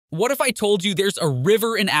What if I told you there's a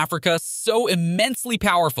river in Africa so immensely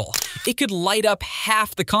powerful, it could light up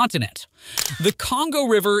half the continent? The Congo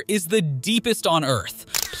River is the deepest on Earth,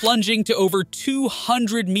 plunging to over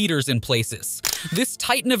 200 meters in places. This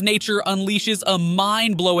titan of nature unleashes a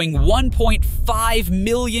mind-blowing 1.5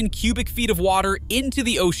 million cubic feet of water into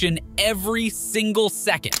the ocean every single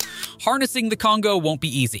second. Harnessing the Congo won't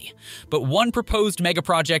be easy, but one proposed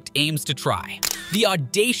megaproject aims to try. The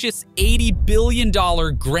audacious $80 billion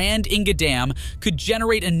Grand Inga Dam could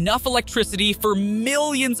generate enough electricity for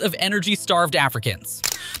millions of energy-starved Africans.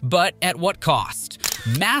 But at what cost?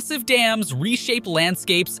 Massive dams reshape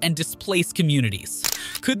landscapes and displace communities.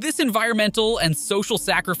 Could this environmental and social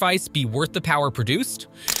sacrifice be worth the power produced?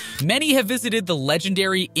 Many have visited the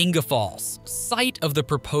legendary Inga Falls, site of the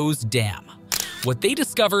proposed dam. What they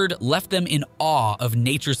discovered left them in awe of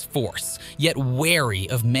nature's force, yet wary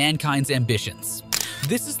of mankind's ambitions.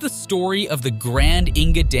 This is the story of the Grand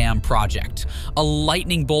Inga Dam project, a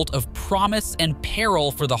lightning bolt of promise and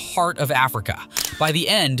peril for the heart of Africa. By the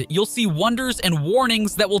end, you'll see wonders and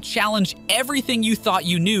warnings that will challenge everything you thought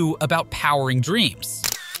you knew about powering dreams.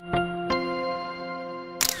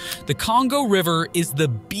 The Congo River is the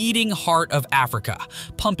beating heart of Africa,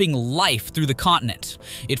 pumping life through the continent.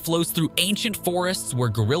 It flows through ancient forests where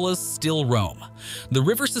gorillas still roam. The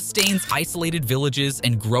river sustains isolated villages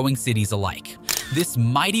and growing cities alike. This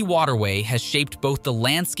mighty waterway has shaped both the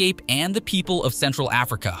landscape and the people of Central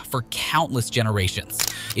Africa for countless generations.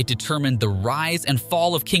 It determined the rise and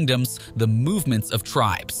fall of kingdoms, the movements of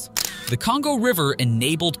tribes. The Congo River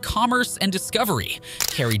enabled commerce and discovery,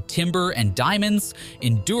 carried timber and diamonds,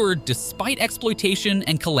 endured despite exploitation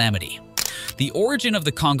and calamity. The origin of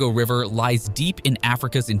the Congo River lies deep in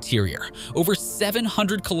Africa's interior, over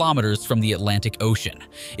 700 kilometers from the Atlantic Ocean.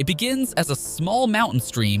 It begins as a small mountain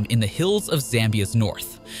stream in the hills of Zambia's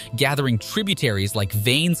north. Gathering tributaries like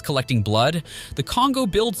veins collecting blood, the Congo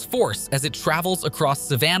builds force as it travels across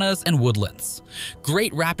savannas and woodlands.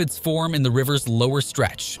 Great rapids form in the river's lower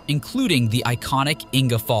stretch, including the iconic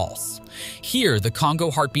Inga Falls. Here, the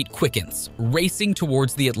Congo heartbeat quickens, racing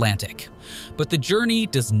towards the Atlantic. But the journey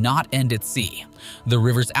does not end at sea. The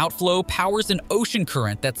river's outflow powers an ocean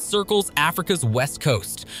current that circles Africa's west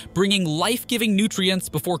coast, bringing life-giving nutrients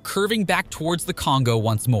before curving back towards the Congo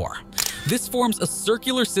once more. This forms a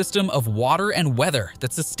circular system of water and weather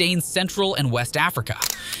that sustains Central and West Africa.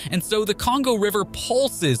 And so the Congo River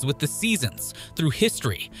pulses with the seasons through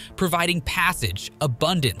history, providing passage,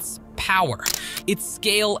 abundance, power. Its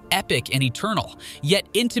scale epic and eternal, yet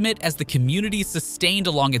intimate as the communities sustained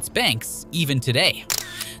along its banks even today.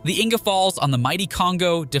 The Inga Falls on the mighty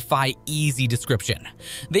Congo defy easy description.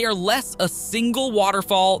 They are less a single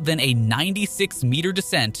waterfall than a 96-meter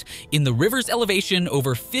descent in the river's elevation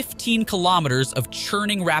over 15 kilometers of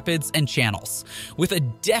churning rapids and channels. With a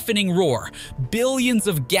deafening roar, billions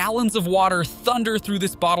of gallons of water thunder through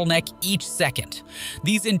this bottleneck each second.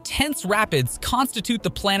 These intense rapids constitute the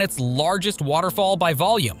planet's largest waterfall by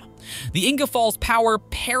volume. The Inga Falls' power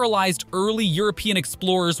paralyzed early European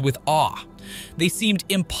explorers with awe. They seemed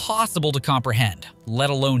impossible to comprehend, let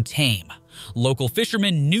alone tame. Local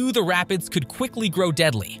fishermen knew the rapids could quickly grow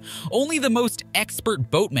deadly. Only the most expert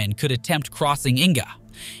boatmen could attempt crossing Inga.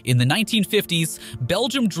 In the 1950s,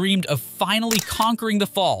 Belgium dreamed of finally conquering the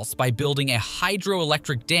falls by building a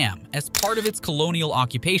hydroelectric dam as part of its colonial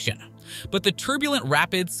occupation. But the turbulent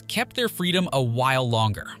rapids kept their freedom a while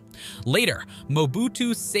longer. Later,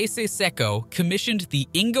 Mobutu Sese Seko commissioned the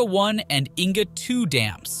Inga 1 and Inga 2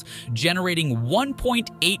 dams, generating 1.8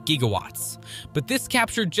 gigawatts. But this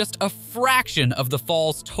captured just a fraction of the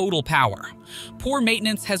fall's total power. Poor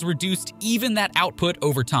maintenance has reduced even that output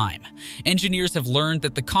over time. Engineers have learned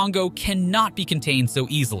that the Congo cannot be contained so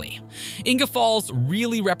easily. Inga Falls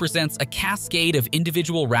really represents a cascade of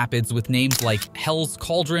individual rapids with names like Hell's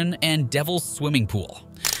Cauldron and Devil's Swimming Pool.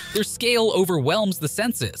 Their scale overwhelms the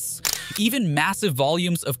senses. Even massive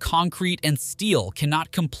volumes of concrete and steel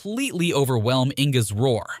cannot completely overwhelm Inga's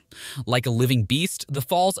roar. Like a living beast, the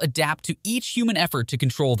falls adapt to each human effort to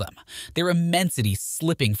control them, their immensity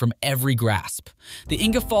slipping from every grasp. The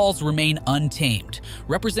Inga Falls remain untamed,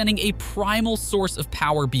 representing a primal source of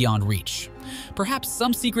power beyond reach. Perhaps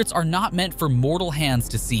some secrets are not meant for mortal hands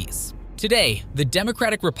to seize. Today, the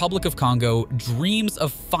Democratic Republic of Congo dreams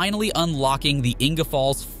of finally unlocking the Inga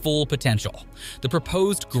Falls' full potential. The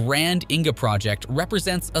proposed Grand Inga project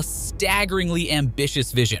represents a staggeringly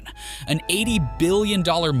ambitious vision, an $80 billion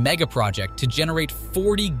megaproject to generate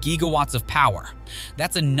 40 gigawatts of power.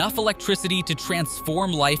 That's enough electricity to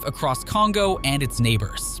transform life across Congo and its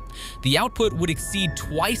neighbors. The output would exceed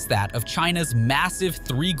twice that of China's massive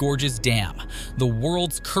Three Gorges Dam, the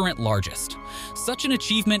world's current largest. Such an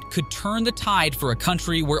achievement could turn the tide for a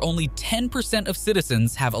country where only 10% of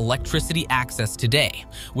citizens have electricity access today.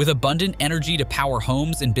 With abundant energy to power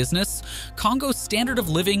homes and business, Congo's standard of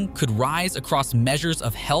living could rise across measures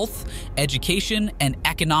of health, education, and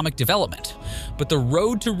economic development. But the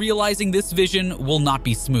road to realizing this vision will not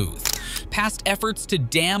be smooth. Past efforts to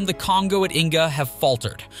dam the Congo at Inga have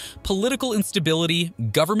faltered. Political instability,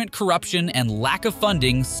 government corruption, and lack of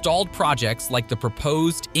funding stalled projects like the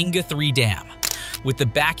proposed Inga 3 Dam. With the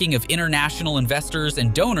backing of international investors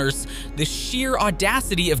and donors, the sheer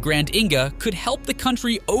audacity of Grand Inga could help the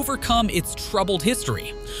country overcome its troubled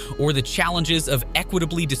history. Or the challenges of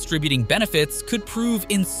equitably distributing benefits could prove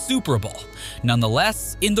insuperable.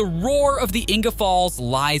 Nonetheless, in the roar of the Inga Falls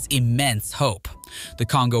lies immense hope. The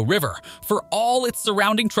Congo River, for all its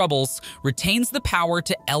surrounding troubles, retains the power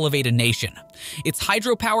to elevate a nation. Its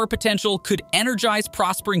hydropower potential could energize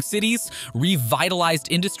prospering cities, revitalize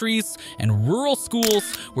industries, and rural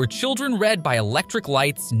schools where children read by electric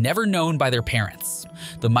lights never known by their parents.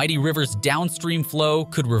 The mighty river's downstream flow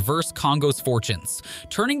could reverse Congo's fortunes,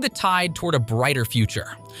 turning the tide toward a brighter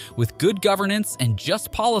future. With good governance and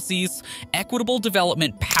just policies, equitable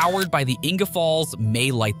development powered by the Inga Falls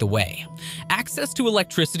may light the way. Access to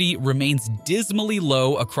electricity remains dismally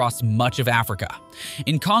low across much of Africa.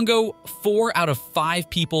 In Congo, 4 out of 5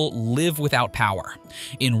 people live without power.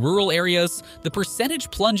 In rural areas, the percentage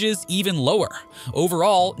plunges even lower.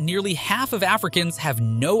 Overall, nearly half of Africans have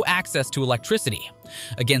no access to electricity.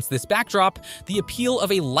 Against this backdrop, the appeal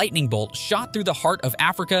of a lightning bolt shot through the heart of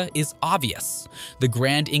Africa is obvious. The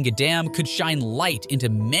Grand Inga Dam could shine light into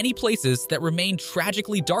many places that remain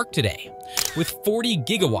tragically dark today. With 40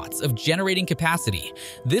 gigawatts of generating capacity,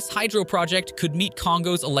 this hydro project could meet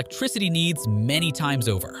Congo's electricity needs many times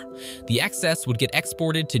over. The excess would get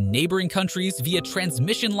exported to neighboring countries via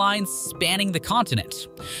transmission lines spanning the continent.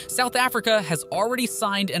 South Africa has already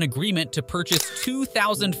signed an agreement to purchase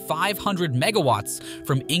 2,500 megawatts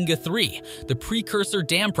from Inga 3, the precursor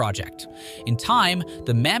dam project. In time,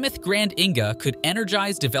 the mammoth Grand Inga could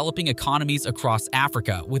energize developing economies across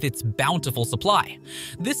Africa with its bountiful supply.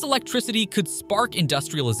 This electricity could spark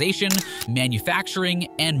industrialization, manufacturing,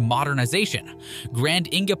 and modernization.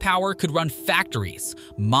 Grand Inga power could run factories,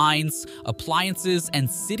 mines, appliances, and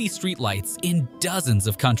city streetlights in dozens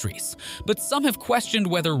of countries. But some have questioned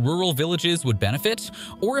whether rural villages would benefit,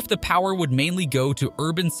 or if the power would mainly go to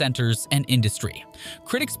urban centers and industry.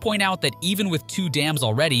 Critics point out that even with 2 dams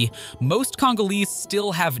already, most Congolese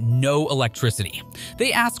still have no electricity.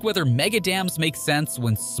 They ask whether mega dams make sense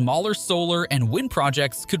when smaller solar and wind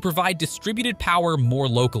projects could provide distributed power more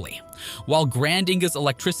locally. While Grand Inga's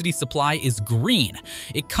electricity supply is green,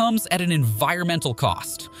 it comes at an environmental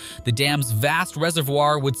cost. The dam's vast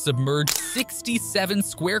reservoir would submerge 67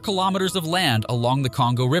 square kilometers of land along the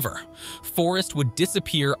Congo River. Forest would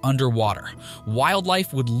disappear underwater,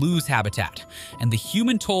 wildlife would lose habitat, and the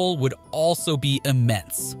human toll would also be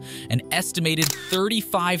immense. An estimated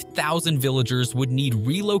 35,000 villagers would need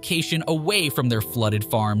relocation away from their flooded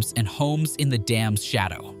farms and homes in the dam's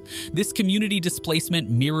shadow. This community displacement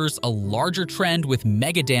mirrors a larger trend with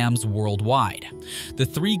mega dams worldwide. The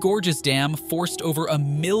Three Gorges Dam forced over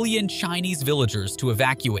 1 million Chinese villagers to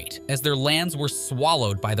evacuate as their lands were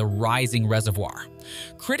swallowed by the rising reservoir.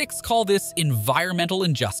 Critics call this environmental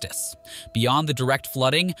injustice. Beyond the direct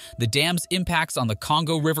flooding, the dam's impacts on the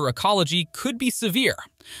Congo River ecology could be severe.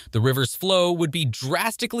 The river's flow would be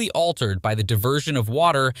drastically altered by the diversion of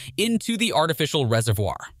water into the artificial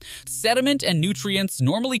reservoir. Sediment and nutrients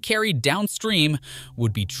normally carried downstream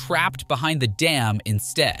would be trapped behind the dam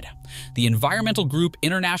instead. The environmental group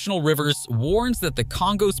International Rivers warns that the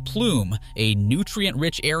Congo's plume, a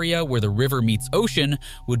nutrient-rich area where the river meets ocean,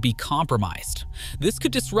 would be compromised. This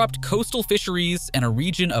could disrupt coastal fisheries and a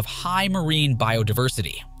region of high marine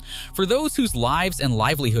biodiversity. For those whose lives and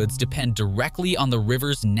livelihoods depend directly on the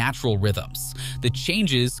river's natural rhythms, the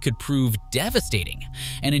changes could prove devastating,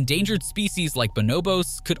 and endangered species like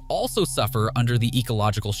bonobos could also suffer under the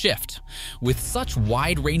ecological shift. With such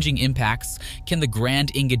wide-ranging impacts, can the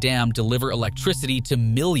Grand Inga Dam deliver electricity to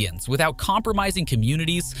millions without compromising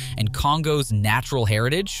communities and Congo's natural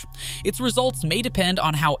heritage? Its results may depend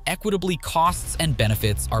on how equitably costs and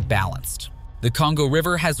benefits are balanced. The Congo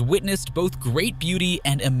River has witnessed both great beauty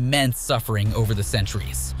and immense suffering over the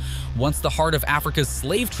centuries. Once the heart of Africa's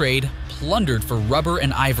slave trade, plundered for rubber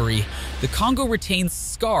and ivory, the Congo retains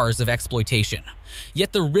scars of exploitation.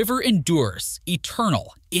 Yet the river endures,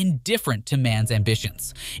 eternal, indifferent to man's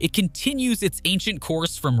ambitions. It continues its ancient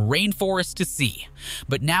course from rainforest to sea.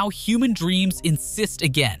 But now human dreams insist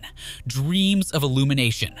again. Dreams of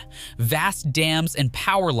illumination. Vast dams and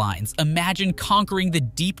power lines imagine conquering the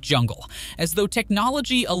deep jungle, as though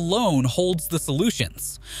technology alone holds the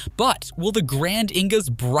solutions. But will the Grand Inga's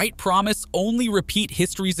bright promise only repeat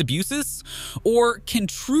history's abuses? Or can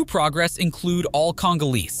true progress include all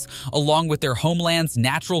Congolese, along with their homeland's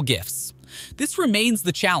natural gifts? This remains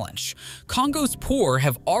the challenge. Congo's poor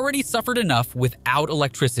have already suffered enough without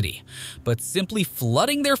electricity, but simply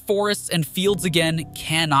flooding their forests and fields again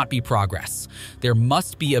cannot be progress. There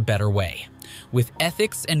must be a better way. With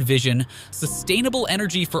ethics and vision, sustainable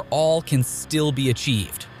energy for all can still be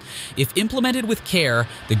achieved. If implemented with care,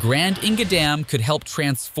 the Grand Inga Dam could help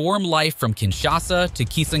transform life from Kinshasa to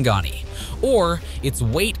Kisangani, or its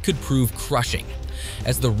weight could prove crushing.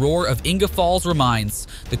 As the roar of Inga Falls reminds,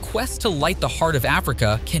 the quest to light the heart of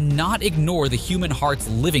Africa cannot ignore the human hearts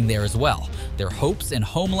living there as well. Their hopes and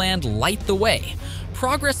homeland light the way.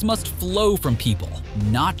 Progress must flow from people,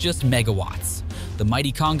 not just megawatts. The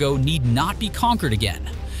mighty Congo need not be conquered again.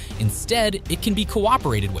 Instead, it can be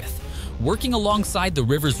cooperated with. Working alongside the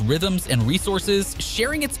river's rhythms and resources,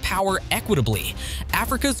 sharing its power equitably,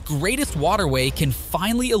 Africa's greatest waterway can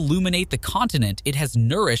finally illuminate the continent it has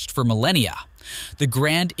nourished for millennia. The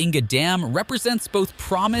Grand Inga Dam represents both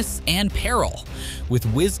promise and peril. With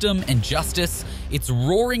wisdom and justice, its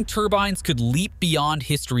roaring turbines could leap beyond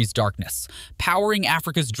history's darkness, powering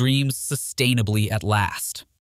Africa's dreams sustainably at last.